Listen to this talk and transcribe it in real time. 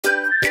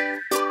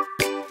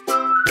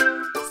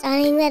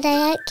Finding the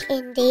day at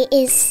kindy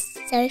is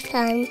so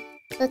fun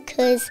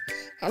because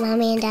my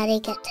mummy and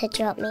daddy get to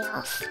drop me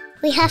off.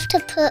 We have to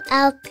put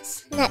our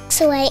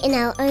snacks away in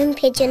our own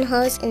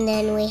pigeonholes and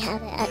then we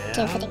have an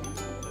activity.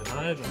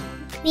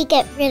 We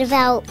get rid of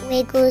our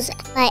wiggles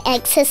by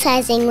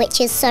exercising, which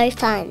is so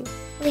fun.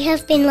 We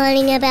have been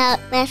learning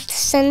about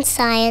maths and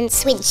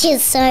science, which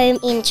is so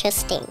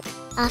interesting.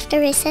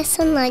 After recess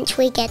and lunch,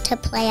 we get to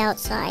play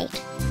outside.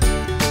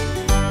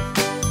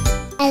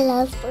 I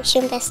love bush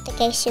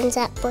investigations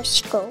at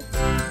bush school.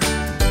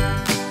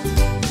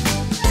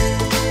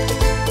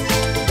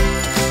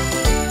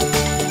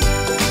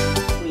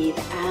 Breathe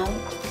out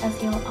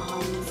as your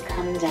arms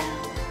come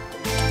down.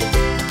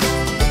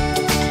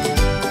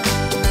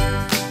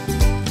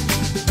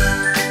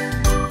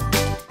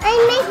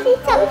 I'm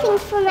making something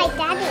for my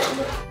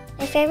daddy.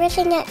 My favourite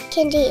thing at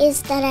kindy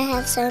is that I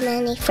have so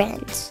many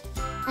friends.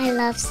 I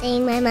love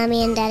seeing my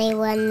mummy and daddy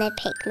when they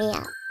pick me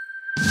up.